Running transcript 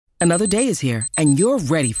Another day is here, and you're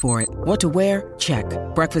ready for it. What to wear? Check.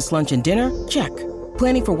 Breakfast, lunch, and dinner? Check.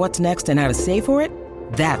 Planning for what's next and how to save for it?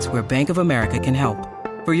 That's where Bank of America can help.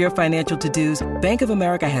 For your financial to-dos, Bank of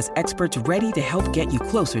America has experts ready to help get you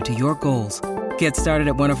closer to your goals. Get started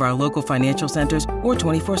at one of our local financial centers or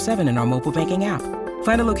 24/7 in our mobile banking app.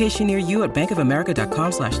 Find a location near you at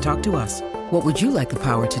bankofamerica.com/talktous. What would you like the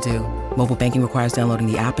power to do? Mobile banking requires downloading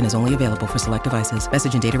the app and is only available for select devices.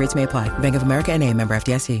 Message and data rates may apply. Bank of America N.A., member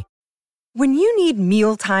FDIC. When you need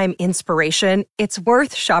mealtime inspiration, it's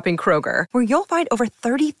worth shopping Kroger, where you'll find over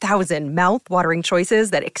 30,000 mouth-watering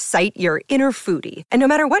choices that excite your inner foodie. And no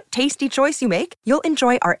matter what tasty choice you make, you'll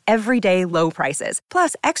enjoy our everyday low prices,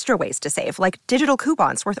 plus extra ways to save, like digital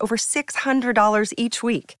coupons worth over $600 each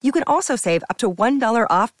week. You can also save up to $1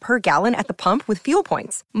 off per gallon at the pump with fuel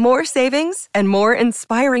points. More savings and more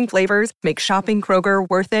inspiring flavors make shopping Kroger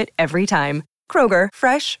worth it every time. Kroger,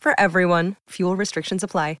 fresh for everyone. Fuel restrictions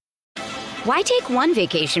apply. Why take one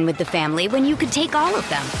vacation with the family when you could take all of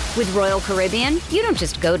them? With Royal Caribbean, you don't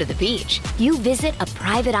just go to the beach. You visit a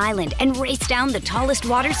private island and race down the tallest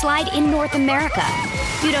water slide in North America.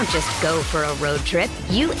 You don't just go for a road trip.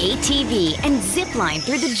 You ATV and zip line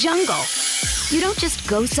through the jungle. You don't just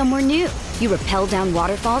go somewhere new. You rappel down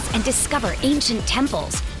waterfalls and discover ancient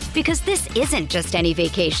temples. Because this isn't just any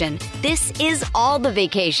vacation. This is all the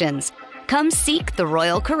vacations. Come seek the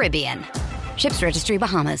Royal Caribbean. Ships Registry,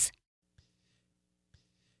 Bahamas.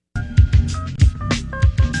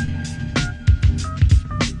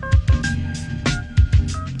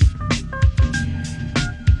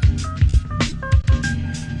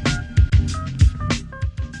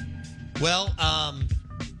 Well,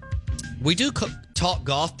 we do talk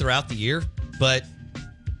golf throughout the year, but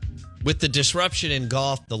with the disruption in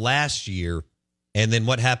golf the last year, and then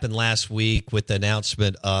what happened last week with the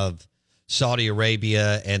announcement of Saudi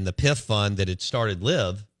Arabia and the PIF fund that had started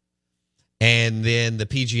Live, and then the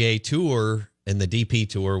PGA Tour and the DP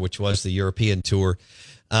Tour, which was the European Tour,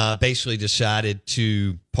 basically decided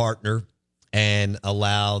to partner and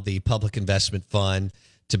allow the Public Investment Fund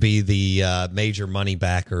to be the major money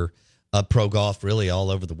backer of pro golf really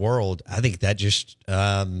all over the world. I think that just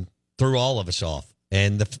threw all of us off.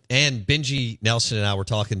 And Benji Nelson and I were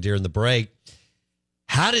talking during the break.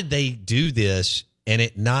 How did they do this and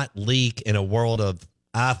it not leak in a world of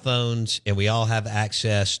iPhones, and we all have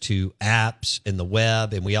access to apps and the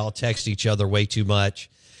web, and we all text each other way too much?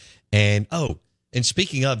 And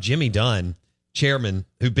speaking of Jimmy Dunn, chairman,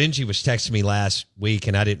 who Benji was texting me last week,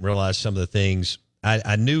 and I didn't realize some of the things.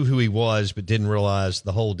 I knew who he was, but didn't realize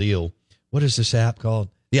the whole deal. What is this app called?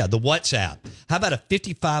 Yeah, the WhatsApp. How about a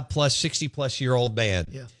 55 plus, 60 plus year old man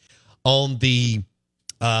on the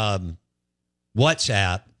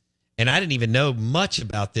WhatsApp? And I didn't even know much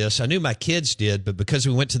about this. I knew my kids did, but because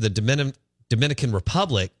we went to the Dominican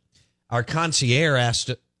Republic, our concierge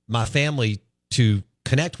asked my family to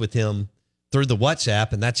connect with him through the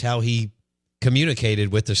WhatsApp, and that's how he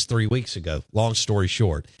communicated with us 3 weeks ago. Long story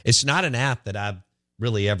short, it's not an app that I've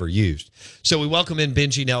really ever used. So we welcome in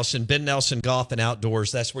Benji Nelson, Ben Nelson Golf and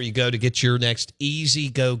Outdoors. That's where you go to get your next easy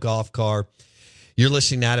go golf car. You're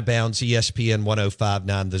listening to Out of Bounds, ESPN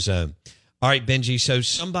 105.9 The Zone. All right, Benji, so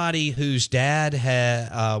somebody whose dad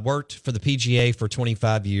had worked for the PGA for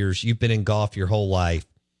 25 years, you've been in golf your whole life,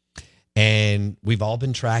 and we've all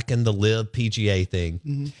been tracking the Live PGA thing.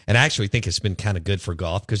 Mm-hmm. And I actually think it's been kind of good for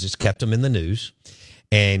golf because it's kept them in the news,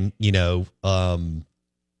 and,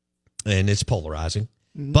 and it's polarizing.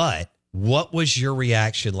 Mm-hmm. But what was your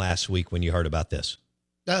reaction last week when you heard about this?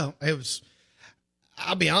 Oh,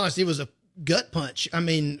 I'll be honest, it was a gut punch. I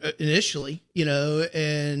mean, initially,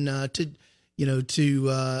 and to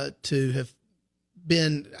have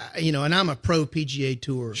been, and I'm a pro PGA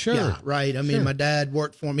Tour guy, right? I mean, my dad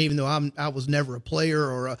worked for me, even though I was never a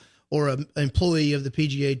player or an employee of the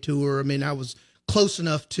PGA Tour. I mean, I was close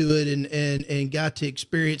enough to it and got to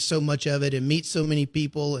experience so much of it and meet so many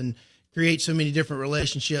people and create so many different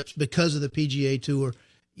relationships because of the PGA Tour.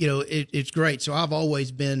 It's great. So I've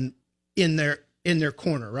always been in their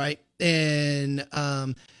corner, right? And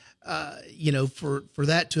for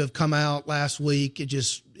that to have come out last week,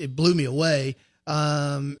 it blew me away.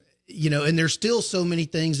 And there's still so many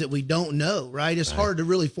things that we don't know, right? It's hard to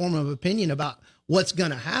really form an opinion about what's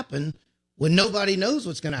going to happen when nobody knows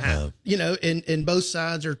what's going to happen, and both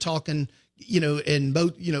sides are talking, and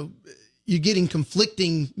both, you're getting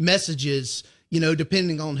conflicting messages,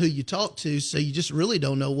 depending on who you talk to. So you just really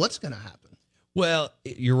don't know what's going to happen. Well,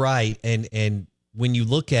 you're right. And when you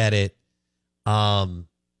look at it,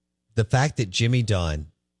 the fact that Jimmy Dunn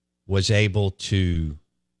was able to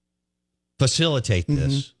facilitate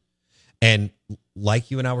this, and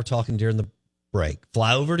like you and I were talking during the break,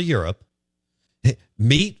 fly over to Europe,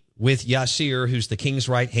 meet with Yasir, who's the king's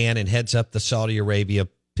right hand and heads up the Saudi Arabia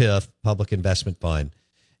PIF, Public Investment Fund,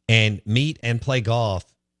 and meet and play golf,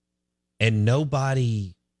 and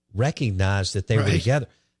nobody recognized that they were together.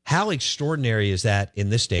 How extraordinary is that in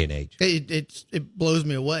this day and age? It blows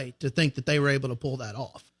me away to think that they were able to pull that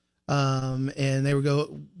off. And they would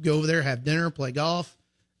go over there, have dinner, play golf,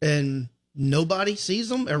 and nobody sees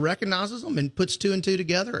them or recognizes them and puts two and two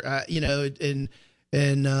together.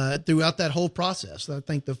 And throughout that whole process, I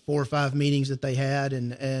think the 4 or 5 meetings that they had,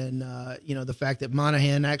 and the fact that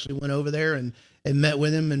Monahan actually went over there and met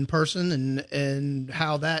with him in person, and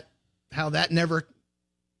how that never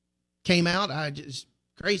came out, just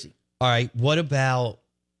crazy. All right, what about?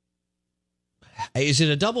 Is it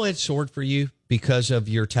a double-edged sword for you because of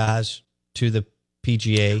your ties to the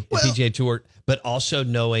PGA, the PGA Tour, but also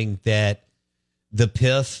knowing that the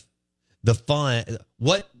PIF, the fund,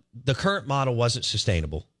 what the current model wasn't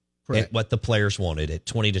sustainable? At what the players wanted at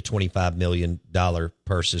 $20 to $25 million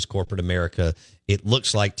purses, corporate America. It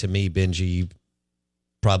looks like to me, Benji, you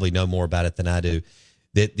probably know more about it than I do,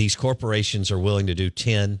 that these corporations are willing to do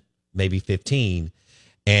 10, maybe 15,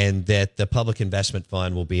 and that the public investment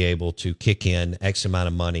fund will be able to kick in X amount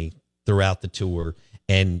of money throughout the tour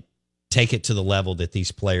and take it to the level that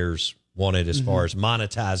these players wanted as far as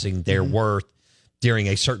monetizing their worth during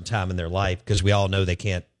a certain time in their life, because we all know they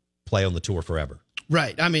can't play on the tour forever.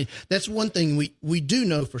 Right. I mean, that's one thing we do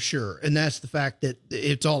know for sure, and that's the fact that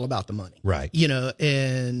it's all about the money. Right.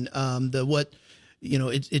 And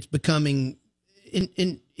it's becoming,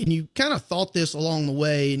 and you kind of thought this along the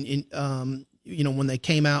way, and when they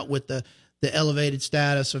came out with the elevated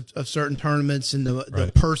status of certain tournaments and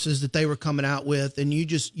the purses that they were coming out with, and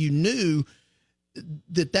you knew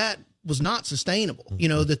that was not sustainable,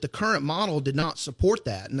 that the current model did not support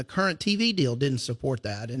that, and the current TV deal didn't support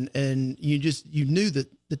that. And you knew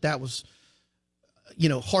that was,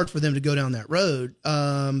 hard for them to go down that road.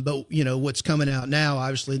 But what's coming out now,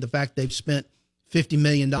 obviously the fact they've spent $50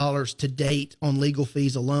 million to date on legal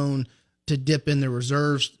fees alone to dip in their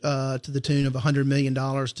reserves, to the tune of $100 million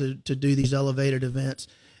to do these elevated events.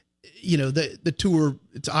 The tour,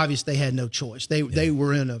 it's obvious they had no choice. They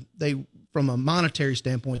were from a monetary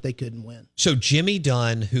standpoint, they couldn't win. So Jimmy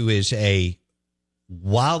Dunn, who is a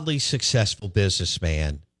wildly successful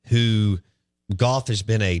businessman, who golf has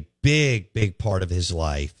been a big, big part of his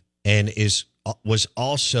life, and was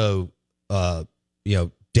also,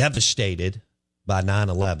 devastated by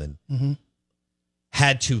 9/11,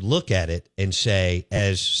 had to look at it and say,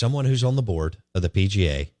 as someone who's on the board of the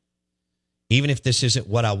PGA, even if this isn't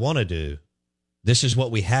what I want to do, this is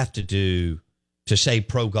what we have to do to say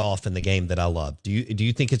pro golf in the game that I love. Do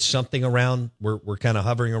you think it's something around we're kind of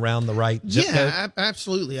hovering around the right zip code?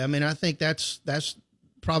 Absolutely. I mean, I think that's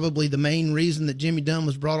probably the main reason that Jimmy Dunn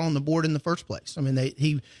was brought on the board in the first place. I mean,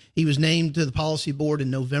 he was named to the policy board in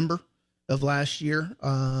November of last year,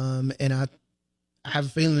 and I have a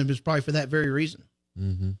feeling it was probably for that very reason.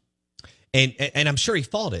 Mm-hmm. And I'm sure he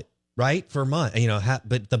fought it right for a month.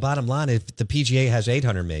 But the bottom line is the PGA has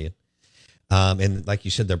 $800 million. And like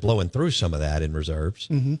you said, they're blowing through some of that in reserves.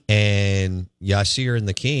 And Yasir and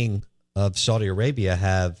the king of Saudi Arabia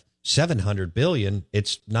have $700 billion.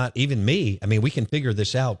 It's not even me. I mean, we can figure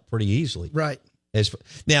this out pretty easily. Right.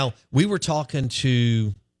 Now, we were talking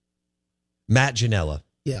to Matt Janella.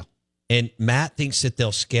 Yeah. And Matt thinks that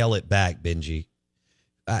they'll scale it back, Benji.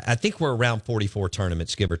 I think we're around 44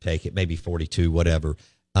 tournaments, give or take it, maybe 42, whatever.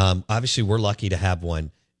 Obviously, we're lucky to have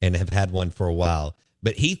one and have had one for a while.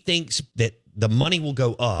 But he thinks that the money will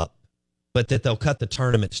go up, but that they'll cut the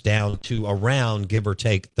tournaments down to around, give or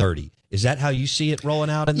take, 30. Is that how you see it rolling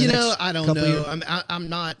out in the next I don't couple know. years? I'm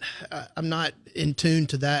not in tune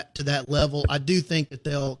to that level. I do think that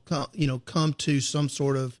they'll come to some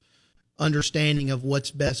sort of understanding of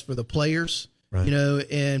what's best for the players, right,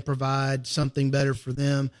 and provide something better for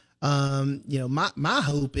them. My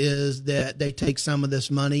hope is that they take some of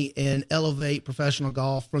this money and elevate professional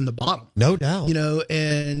golf from the bottom. No doubt.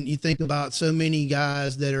 And you think about so many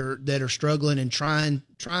guys that are struggling and trying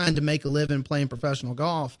to make a living playing professional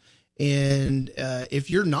golf. And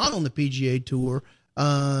if you're not on the PGA Tour,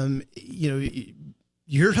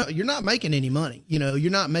 you're not making any money.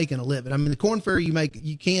 You're not making a living. I mean, the Korn Ferry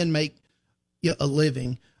you can make a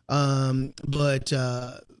living, but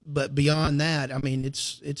beyond that, I mean,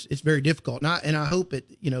 it's very difficult. And I hope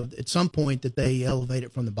at some point that they elevate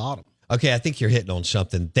it from the bottom. Okay, I think you're hitting on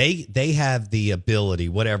something. They have the ability,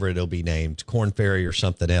 whatever it'll be named, Korn Ferry or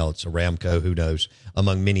something else, Aramco, who knows,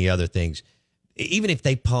 among many other things. Even if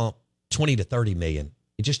they pump 20 to 30 million,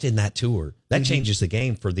 just in that tour. That changes the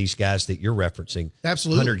game for these guys that you're referencing.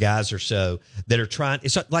 Absolutely. 100 guys or so that are trying.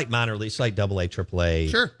 It's like minor league. It's like AA, AAA,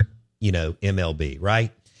 sure. MLB,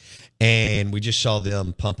 right? And we just saw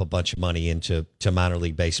them pump a bunch of money into minor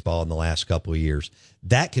league baseball in the last couple of years.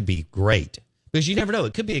 That could be great because you never know.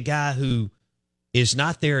 It could be a guy who is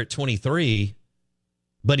not there at 23,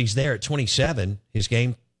 but he's there at 27. His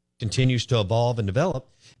game continues to evolve and develop,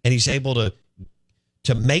 and he's able to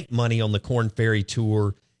make money on the Korn Ferry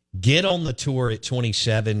Tour, get on the tour at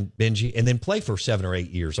 27, Benji, and then play for 7 or 8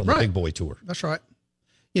 years on the Big Boy Tour. That's right.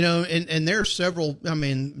 And there are several,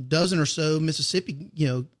 dozen or so Mississippi,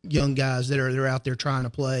 young guys that are out there trying to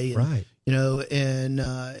play. And, right.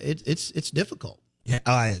 It's difficult.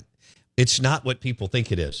 Yeah. It's not what people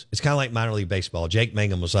think it is. It's kind of like minor league baseball. Jake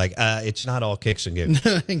Mangum was like, it's not all kicks and giggles.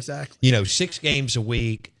 Exactly. 6 games a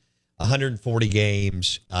week, 140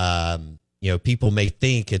 games. People may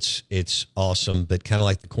think it's awesome, but kind of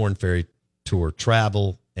like the Korn Ferry Tour,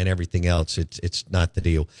 travel and everything else, it's not the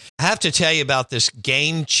deal. I have to tell you about this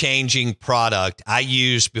game-changing product I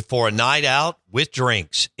use before a night out with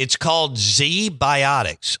drinks. It's called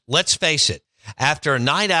Z-Biotics. Let's face it, after a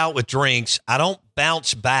night out with drinks, I don't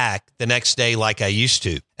bounce back the next day like I used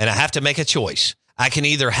to, and I have to make a choice. I can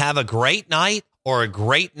either have a great night or a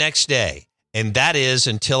great next day, and that is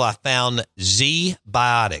until I found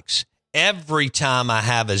Z-Biotics. Every time I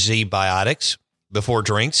have a Z-Biotics before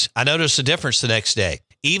drinks, I notice a difference the next day.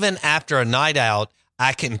 Even after a night out,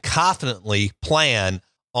 I can confidently plan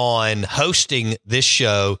on hosting this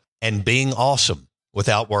show and being awesome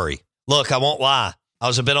without worry. Look, I won't lie. I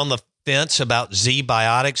was a bit on the fence about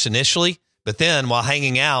Z-Biotics initially, but then while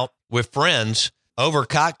hanging out with friends over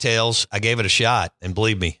cocktails, I gave it a shot. And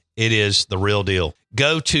believe me, it is the real deal.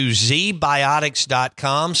 Go to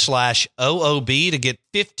zbiotics.com/OOB to get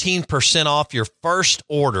 15% off your first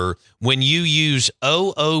order when you use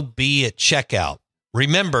OOB at checkout.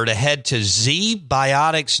 Remember to head to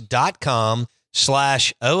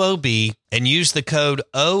zbiotics.com/OOB and use the code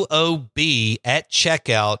OOB at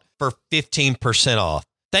checkout for 15% off.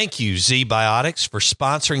 Thank you, Z-Biotics, for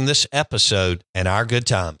sponsoring this episode and our good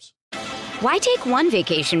times. Why take one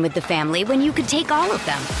vacation with the family when you could take all of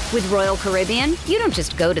them? With Royal Caribbean, you don't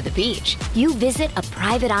just go to the beach. You visit a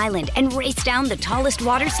private island and race down the tallest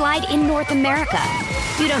water slide in North America.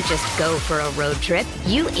 You don't just go for a road trip.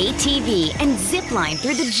 You ATV and zip line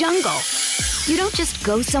through the jungle. You don't just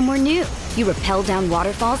go somewhere new. You rappel down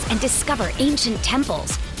waterfalls and discover ancient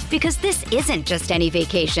temples. Because this isn't just any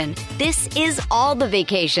vacation. This is all the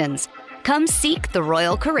vacations. Come seek the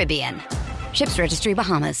Royal Caribbean. Ships Registry,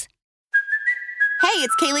 Bahamas. Hey,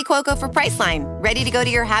 it's Kaylee Cuoco for Priceline. Ready to go to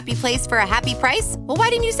your happy place for a happy price? Well, why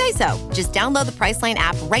didn't you say so? Just download the Priceline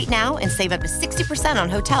app right now and save up to 60% on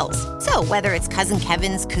hotels. So whether it's Cousin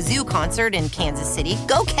Kevin's Kazoo Concert in Kansas City,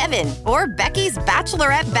 go Kevin, or Becky's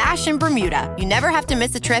Bachelorette Bash in Bermuda, you never have to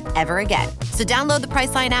miss a trip ever again. So download the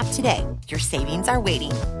Priceline app today. Your savings are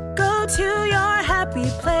waiting. Go to your happy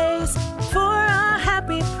place for a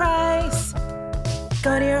happy price.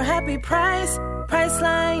 Go to your happy price,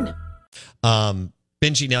 Priceline.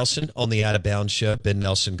 Benji Nelson on the Out of Bounds show, Ben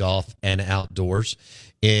Nelson Golf and Outdoors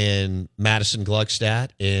in Madison, Gluckstadt,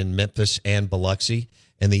 in Memphis and Biloxi,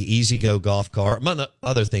 and the Easy Go golf car, among the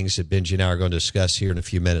other things that Benji and I are going to discuss here in a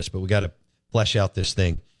few minutes. But we got to flesh out this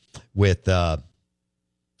thing with the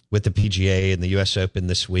PGA and the U.S. Open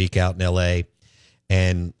this week out in L.A.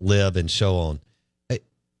 and Live and so on.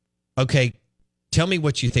 Okay, tell me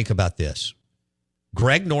what you think about this.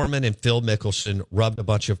 Greg Norman and Phil Mickelson rubbed a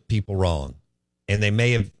bunch of people wrong, and they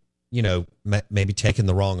may have, maybe taken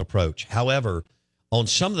the wrong approach. However, on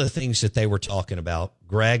some of the things that they were talking about,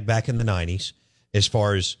 Greg back in the 90s, as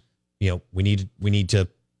far as, we need to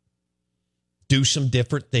do some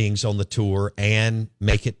different things on the tour and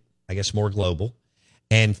make it, I guess, more global.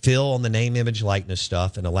 And Phil on the name, image, likeness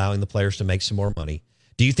stuff and allowing the players to make some more money.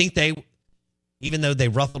 Do you think they, even though they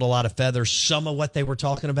ruffled a lot of feathers, some of what they were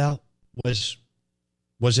talking about was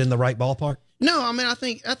in the right ballpark? No, I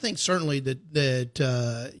think certainly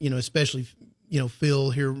that especially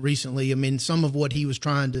Phil here recently. Some of what he was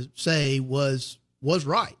trying to say was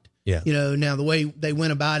right. Yeah. Now the way they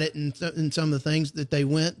went about it and some of the things that they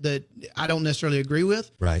went that I don't necessarily agree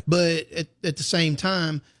with. Right. But at the same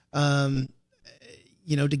time, to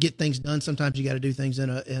get things done, sometimes you got to do things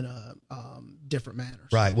in a different manner.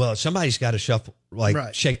 So. Right. Well, somebody's got to shuffle,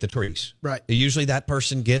 shake the trees. Right. Usually that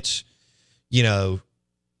person gets,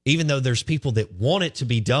 even though there's people that want it to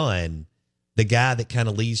be done, the guy that kind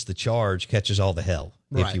of leads the charge catches all the hell,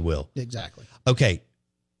 if you will. Exactly. Okay.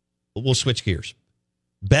 We'll switch gears.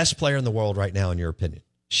 Best player in the world right now, in your opinion?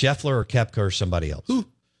 Scheffler or Koepka or somebody else? Who?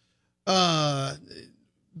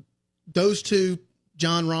 those two,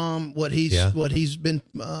 John Rahm, what he's been,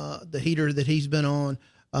 the heater that he's been on,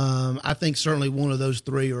 I think certainly one of those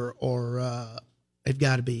three have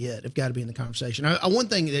got to be it. Have got to be in the conversation. One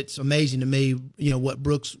thing that's amazing to me, what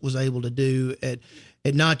Brooks was able to do at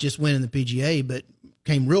not just winning the PGA, but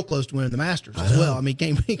came real close to winning the Masters as well. I mean,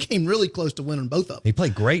 he came really close to winning both of them. He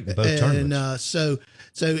played great in both tournaments.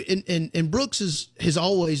 And Brooks he's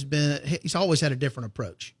always had a different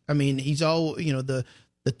approach. I mean, he's all, the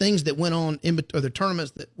things that went on or the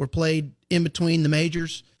tournaments that were played in between the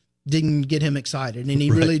majors didn't get him excited, and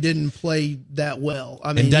he really didn't play that well.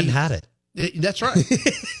 I mean, and doesn't have it. That's right.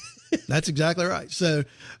 That's exactly right. So,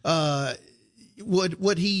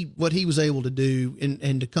 what he was able to do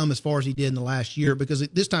and to come as far as he did in the last year, because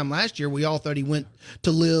this time last year we all thought he went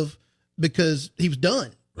to live because he was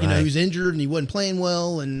done. Right. He was injured and he wasn't playing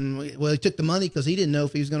well, and he took the money because he didn't know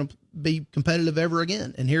if he was going to be competitive ever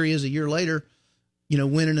again. And here he is a year later,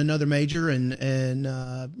 winning another major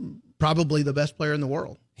and probably the best player in the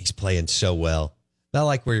world. He's playing so well. Not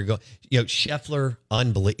like where you're going. Scheffler,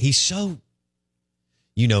 unbelievable. He's so,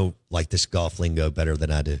 like this golf lingo better than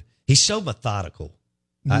I do. He's so methodical.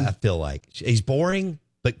 Mm-hmm. I feel like he's boring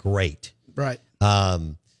but great. Right.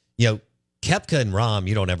 Koepka and Rahm,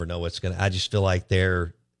 you don't ever know what's going to. I just feel like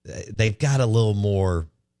they've got a little more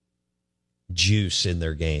juice in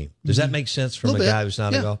their game. Does that make sense from a guy who's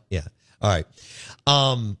not a golf? Yeah. All right.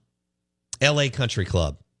 LA Country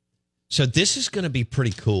Club. So this is going to be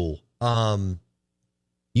pretty cool.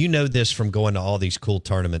 You know this from going to all these cool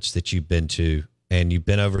tournaments that you've been to, and you've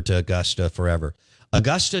been over to Augusta forever.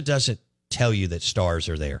 Augusta doesn't tell you that stars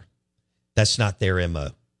are there. That's not their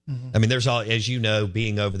MO. Mm-hmm. I mean, there's all, as you know,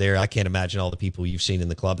 being over there, I can't imagine all the people you've seen in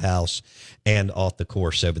the clubhouse and off the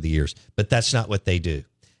course over the years, but that's not what they do.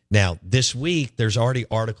 Now, this week, there's already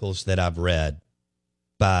articles that I've read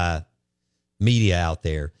by media out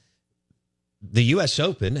there. The U.S.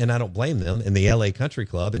 Open, and I don't blame them, and the LA Country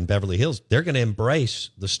Club in Beverly Hills, they're going to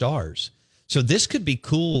embrace the stars. So this could be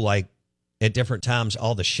cool, like at different times,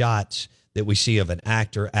 all the shots that we see of an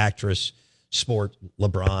actor, actress, sport,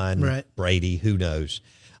 LeBron, right, Brady, who knows.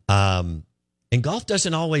 And golf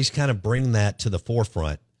doesn't always kind of bring that to the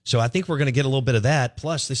forefront. So I think we're going to get a little bit of that.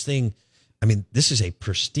 Plus this thing, I mean, this is a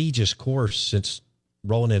prestigious course since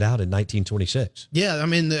rolling it out in 1926. Yeah, I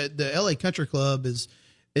mean, the LA Country Club is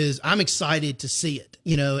I'm excited to see it,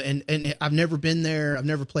 and I've never been there. I've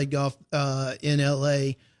never played golf in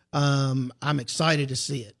LA. I'm excited to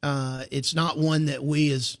see it. It's not one that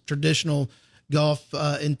we as traditional golf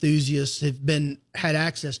enthusiasts have had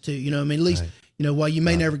access to, at least, right. While you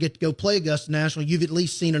may never get to go play Augusta National, you've at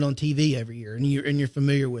least seen it on TV every year and you're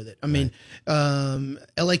familiar with it. I mean,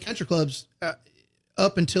 LA Country Clubs,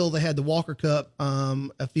 up until they had the Walker Cup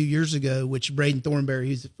a few years ago, which Braden Thornberry,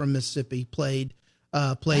 who's from Mississippi, played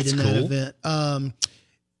in that event.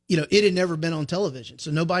 It had never been on television. So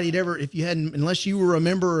nobody had ever, unless you were a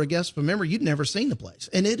member or a guest of a member, you'd never seen the place.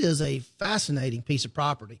 And it is a fascinating piece of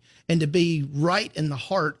property. And to be right in the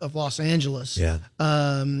heart of Los Angeles,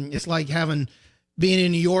 it's like being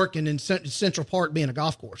in New York and in Central Park being a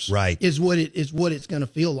golf course. Right. Is what it's going to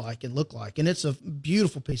feel like and look like. And it's a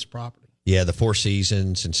beautiful piece of property. Yeah, the Four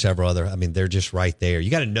Seasons and several other, I mean, they're just right there.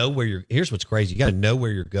 You got to know here's what's crazy. You got to know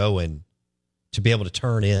where you're going to be able to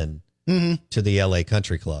turn in to the LA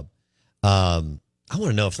Country Club. I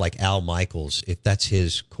want to know if like Al Michaels, if that's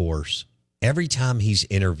his course, every time he's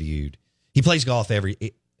interviewed, he plays golf if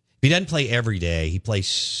he doesn't play every day, he plays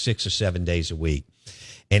 6 or 7 days a week.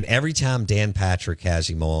 And every time Dan Patrick has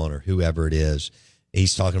him on or whoever it is,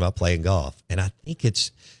 he's talking about playing golf. And I think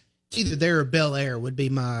it's either there or Bel Air would be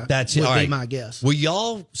my guess. Will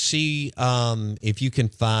y'all see if you can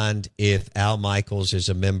find if Al Michaels is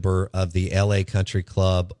a member of the LA Country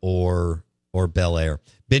Club or Bel Air?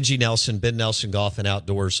 Benji Nelson, Ben Nelson Golf and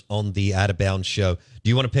Outdoors on the Out of Bounds show. Do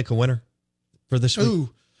you want to pick a winner for this week? Ooh,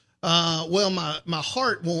 well, my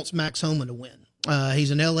heart wants Max Homa to win.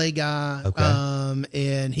 He's an LA guy,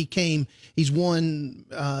 and he's won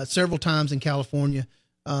several times in California.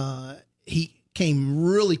 He came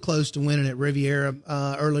really close to winning at Riviera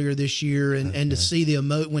earlier this year, and to see the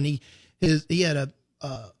when he had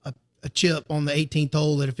a chip on the 18th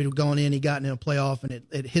hole that if it had gone in, he got in a playoff and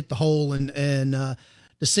it hit the hole, and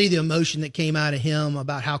to see the emotion that came out of him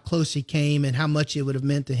about how close he came and how much it would have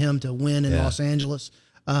meant to him to win in Los Angeles.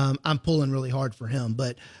 I'm pulling really hard for him,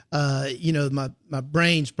 but my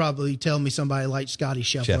brain's probably telling me somebody like Scotty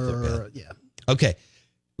Scheffler. Okay.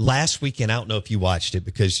 Last weekend, I don't know if you watched it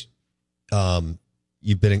because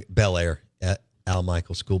you've been in Bel Air at Al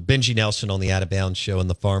Michaels School. Benji Nelson on the Out of Bounds show on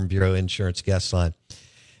the Farm Bureau Insurance guest line.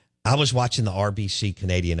 I was watching the RBC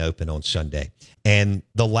Canadian Open on Sunday, and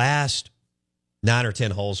the last 9 or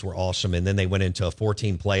 10 holes were awesome, and then they went into a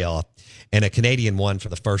 14 playoff, and a Canadian won for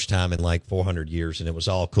the first time in like 400 years, and it was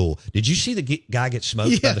all cool. Did you see the guy get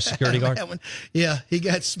smoked by the security guard? Yeah, he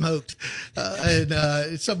got smoked.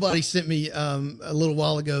 And somebody sent me a little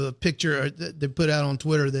while ago a picture that they put out on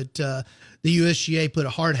Twitter that the USGA put a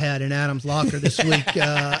hard hat in Adam's locker this week,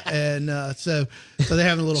 so they're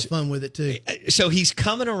having a little fun with it too. So he's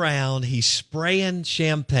coming around, he's spraying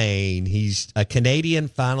champagne. He's a Canadian,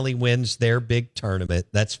 finally wins their big tournament.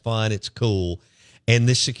 That's fun. It's cool. And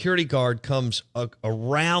this security guard comes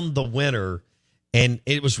around the winner, and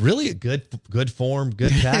it was really a good form,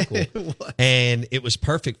 good tackle, and it was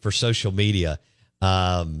perfect for social media.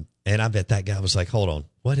 And I bet that guy was like, "Hold on,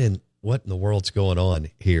 what in the world's going on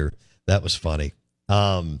here?" That was funny.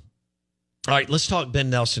 All right, let's talk Ben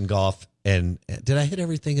Nelson golf. And did I hit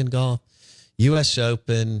everything in golf? U.S.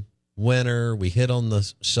 Open, winner. We hit on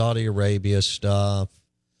the Saudi Arabia stuff.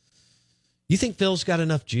 You think Phil's got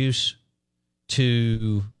enough juice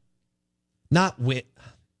to not win?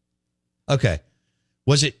 Okay.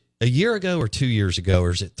 Was it a year ago or 2 years ago, or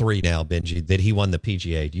is it 3 now, Benji, that he won the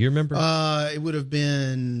PGA? Do you remember? It would have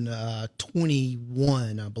been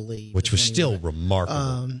 21, I believe. Which was still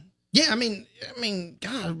remarkable. Yeah, I mean,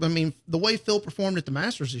 God, the way Phil performed at the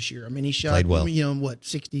Masters this year, he shot, played well.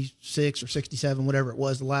 66 or 67, whatever it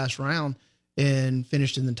was, the last round, and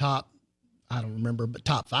finished in the top, I don't remember, but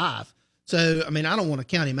top 5. So, I don't want to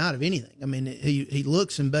count him out of anything. He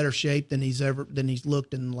looks in better shape than he's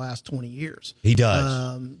looked in the last 20 years. He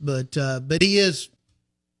does. But he is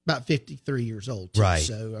about 53 years old, too. Right.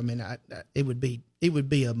 So, it would be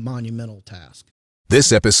a monumental task.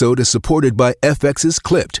 This episode is supported by FX's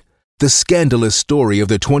Clipped, the scandalous story of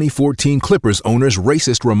the 2014 Clippers owner's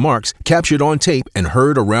racist remarks captured on tape and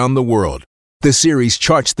heard around the world. The series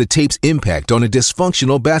charts the tape's impact on a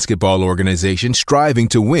dysfunctional basketball organization striving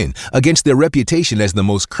to win against their reputation as the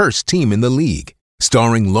most cursed team in the league.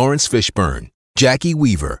 Starring Lawrence Fishburne, Jackie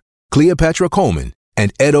Weaver, Cleopatra Coleman,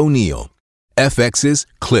 and Ed O'Neill. FX's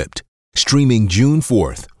Clipped, streaming June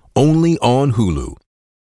 4th, only on Hulu.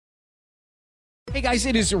 Hey guys,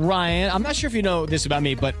 it is Ryan. I'm not sure if you know this about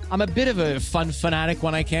me, but I'm a bit of a fun fanatic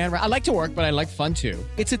when I can. I like to work, but I like fun too.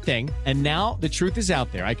 It's a thing. And now the truth is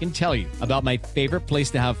out there. I can tell you about my favorite place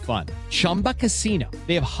to have fun. Chumba Casino.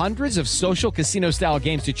 They have hundreds of social casino style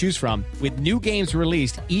games to choose from with new games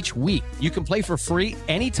released each week. You can play for free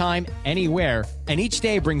anytime, anywhere. And each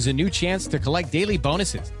day brings a new chance to collect daily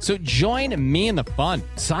bonuses. So join me in the fun.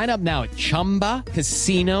 Sign up now at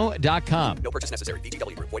ChumbaCasino.com. No purchase necessary.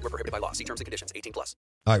 VGW. Void where prohibited by law. See terms and conditions. 18+. All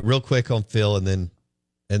right, real quick on Phil, and then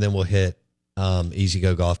we'll hit Easy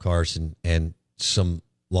Go golf cars and some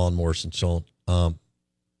lawnmowers and so on.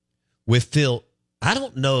 With Phil, I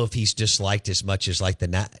don't know if he's disliked as much as like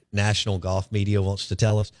the national golf media wants to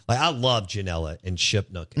tell us. Like, I love Janela and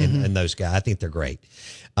Shipnook and those guys. I think they're great.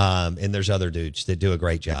 And there's other dudes that do a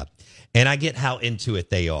great job. And I get how into it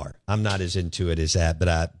they are. I'm not as into it as that, but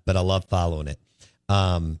I love following it.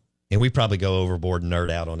 And we probably go overboard and nerd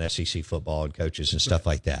out on SEC football and coaches and stuff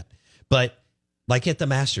like that. But like at the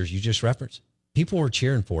Masters, you just referenced, people were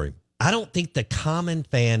cheering for him. I don't think the common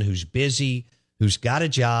fan who's busy, who's got a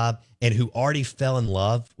job, and who already fell in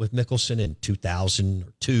love with Mickelson in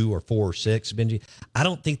 2002 or 4 or 6, Benji, I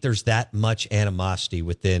don't think there's that much animosity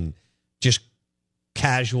within just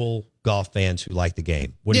casual golf fans who like the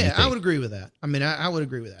game. What do you think? I would agree with that. I would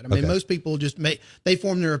agree with that. Most people just they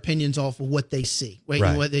form their opinions off of what they see,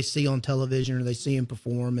 right? What they see on television or they see him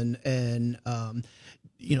perform, and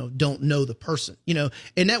don't know the person, and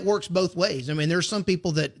that works both ways. There's some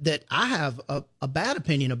people that I have a bad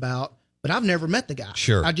opinion about, but I've never met the guy.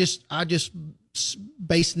 Sure. I just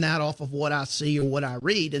basing that off of what I see or what I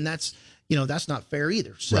read, and that's not fair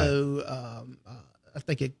either. So, right. I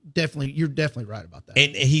think you're definitely right about that.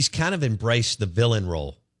 And he's kind of embraced the villain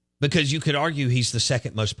role, because you could argue he's the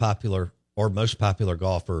second most popular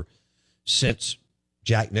golfer since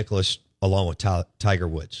Jack Nicklaus, along with Tiger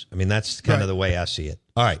Woods. That's kind of the way I see it.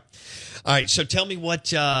 All right. So tell me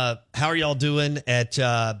how are y'all doing at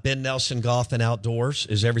Ben Nelson Golf and Outdoors?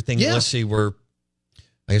 Is everything? Yeah. Let's see. I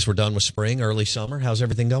guess we're done with spring, early summer. How's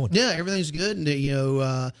everything going? Yeah, everything's good. And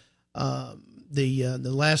the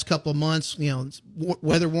last couple of months,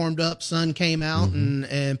 weather warmed up, sun came out,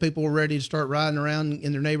 and people were ready to start riding around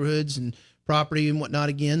in their neighborhoods and property and whatnot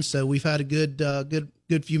again. So we've had a good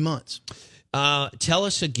few months. Tell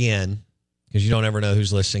us again, because you don't ever know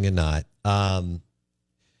who's listening and not.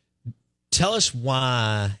 Tell us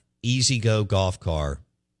why Easy Go Golf Car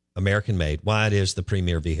American made, why it is the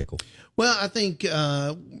premier vehicle. Well, I think,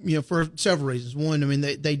 for several reasons. One, I mean,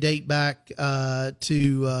 they date back to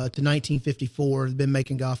 1954. They've been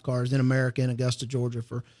making golf cars in America in Augusta, Georgia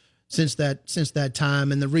since that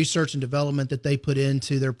time. And the research and development that they put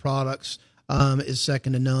into their products is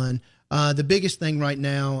second to none. The biggest thing right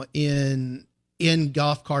now in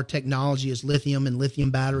golf car technology is lithium and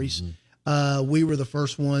lithium batteries. Mm-hmm. We were the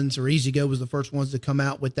first ones, or EasyGo was the first ones to come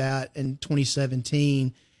out with that in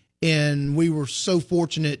 2017. And we were so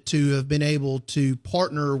fortunate to have been able to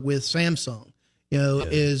partner with Samsung,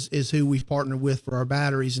 is who we've partnered with for our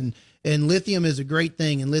batteries. And lithium is a great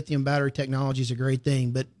thing, and lithium battery technology is a great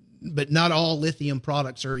thing, but not all lithium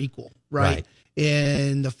products are equal, right?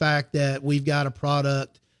 And the fact that we've got a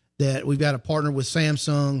product that we've got to partner with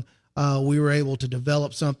Samsung, we were able to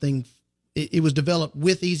develop something. It was developed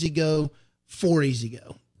with EasyGo for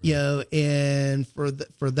EasyGo. And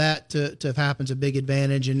for that to have happened is a big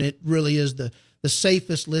advantage. And it really is the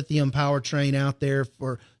safest lithium powertrain out there.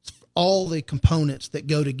 For all the components that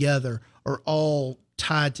go together are all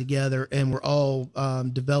tied together, and we're all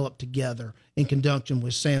developed together in conjunction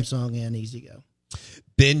with Samsung and EasyGo.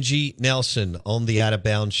 Benji Nelson on the Out of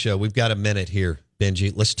Bounds Show. We've got a minute here,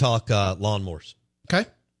 Benji. Let's talk lawnmowers. Okay.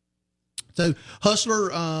 So Hustler,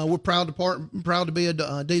 we're proud to be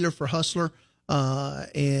a dealer for Hustler.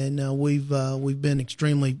 And we've been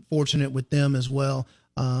extremely fortunate with them as well.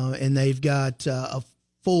 And they've got a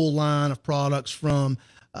full line of products from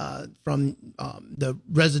the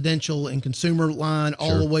residential and consumer line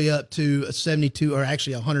all the way up to a 72 or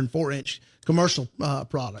actually 104-inch commercial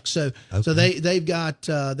products. So they've got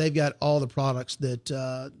all the products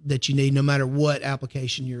that you need, no matter what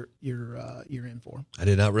application you're in for. I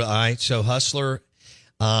did not realize. All right, so Hustler.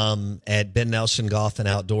 At Ben Nelson Golf and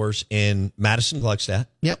Outdoors in Madison, Gluckstadt.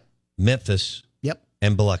 Yep. Memphis. Yep.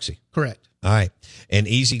 And Biloxi. Correct. All right. And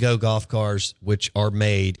EasyGo golf cars, which are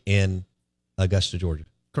made in Augusta, Georgia.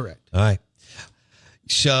 Correct. All right.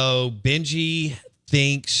 So Benji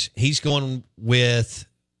thinks he's going with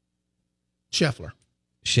Scheffler,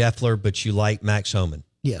 but you like Max Homan.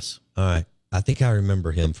 Yes. All right. I think I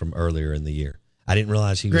remember him from earlier in the year. I didn't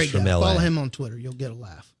realize he was from LA. Follow him on Twitter. You'll get a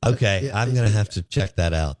laugh. Okay. Yeah, I'm going to have to check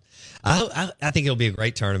that out. I think it'll be a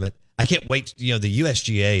great tournament. I can't wait. The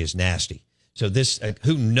USGA is nasty. So this,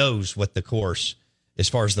 who knows what the course, as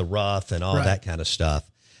far as the rough and all that kind of stuff,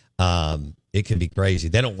 it can be crazy.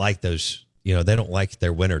 They don't like those, they don't like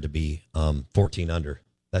their winner to be 14 under.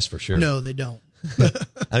 That's for sure. No, they don't.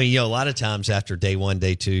 I mean, a lot of times after day one,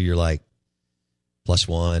 day two, you're like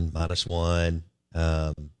 +1, -1,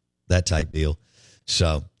 that type deal.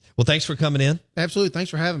 So, well, thanks for coming in. Absolutely.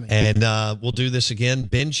 Thanks for having me. And we'll do this again.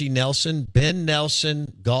 Benji Nelson, Ben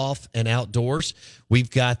Nelson Golf and Outdoors. We've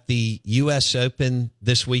got the U.S. Open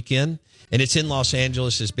this weekend, and it's in Los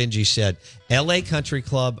Angeles, as Benji said. L.A. Country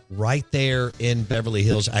Club right there in Beverly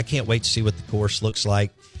Hills. I can't wait to see what the course looks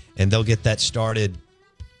like, and they'll get that started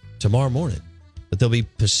tomorrow morning. But they'll be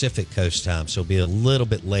Pacific Coast time, so it'll be a little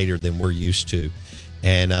bit later than we're used to.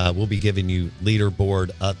 And we'll be giving you leaderboard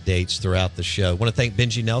updates throughout the show. I want to thank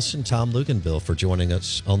Benji Nelson, Tom Luganville for joining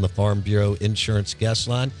us on the Farm Bureau Insurance Guest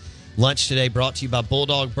Line. Lunch today brought to you by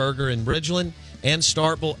Bulldog Burger in Ridgeland and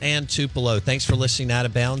Starkville and Tupelo. Thanks for listening Out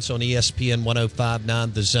of Bounds on ESPN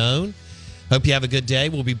 105.9 The Zone. Hope you have a good day.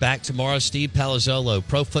 We'll be back tomorrow. Steve Palazzolo,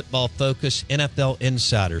 Pro Football Focus, NFL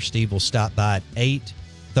Insider. Steve will stop by at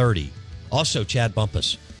 8:30. Also, Chad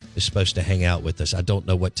Bumpus is supposed to hang out with us. I don't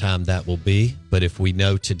know what time that will be, but if we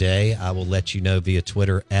know today, I will let you know via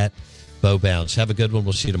Twitter at BowBounds. Have a good one.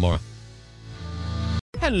 We'll see you tomorrow.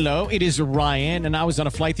 Hello, it is Ryan, and I was on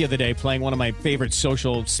a flight the other day playing one of my favorite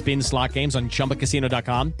social spin slot games on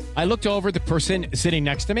ChumbaCasino.com. I looked over at the person sitting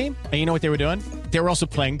next to me, and you know what they were doing? They were also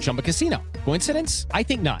playing Chumba Casino. Coincidence? I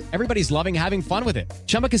think not. Everybody's loving having fun with it.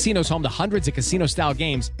 Chumba Casino is home to hundreds of casino-style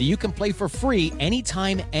games that you can play for free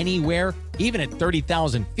anytime, anywhere, even at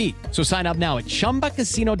 30,000 feet. So sign up now at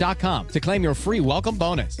ChumbaCasino.com to claim your free welcome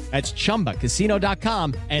bonus. That's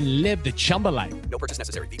ChumbaCasino.com and live the Chumba life. No purchase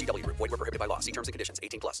necessary. VGW. Void where prohibited by law. See terms and conditions.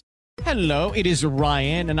 18+. Hello, it is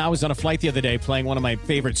Ryan, and I was on a flight the other day playing one of my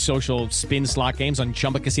favorite social spin slot games on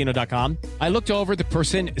ChumbaCasino.com. I looked over at the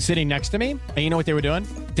person sitting next to me, and you know what they were doing?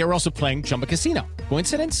 They were also playing Chumba Casino.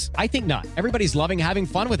 Coincidence? I think not. Everybody's loving having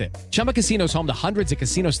fun with it. Chumba Casino is home to hundreds of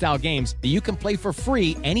casino-style games that you can play for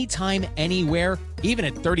free anytime, anywhere, even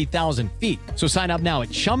at 30,000 feet. So sign up now at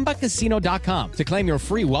ChumbaCasino.com to claim your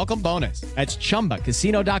free welcome bonus. That's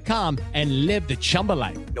ChumbaCasino.com and live the Chumba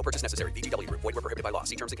life. No purchase necessary. VGW. Void where prohibited by law.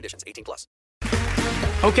 See terms and conditions. 18+.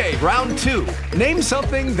 Okay, round two. Name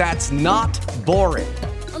something that's not boring.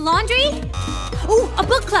 A laundry? Ooh, a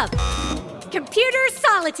book club. Computer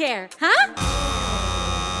solitaire, huh?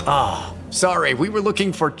 Ah, oh, sorry. We were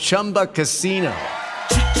looking for Chumba Casino.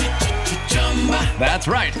 That's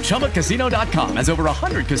right. ChumbaCasino.com has over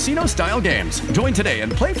 100 casino-style games. Join today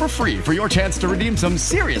and play for free for your chance to redeem some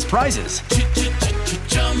serious prizes.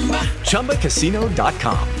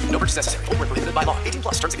 ChumbaCasino.com. No purchase necessary. Void where prohibited by law. 18+.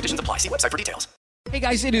 Terms and conditions apply. See website for details. Hey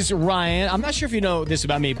guys, it is Ryan. I'm not sure if you know this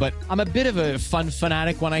about me, but I'm a bit of a fun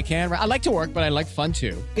fanatic when I can. I like to work, but I like fun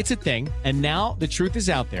too. It's a thing. And now the truth is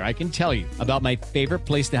out there. I can tell you about my favorite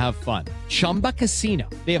place to have fun. Chumba Casino.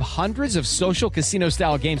 They have hundreds of social casino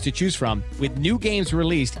style games to choose from with new games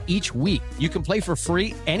released each week. You can play for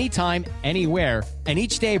free anytime, anywhere. And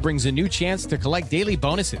each day brings a new chance to collect daily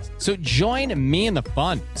bonuses. So join me in the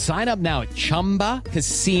fun. Sign up now at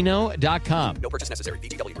ChumbaCasino.com. No purchase necessary.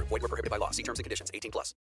 VGW. Void where prohibited by law. See terms and conditions. 18+.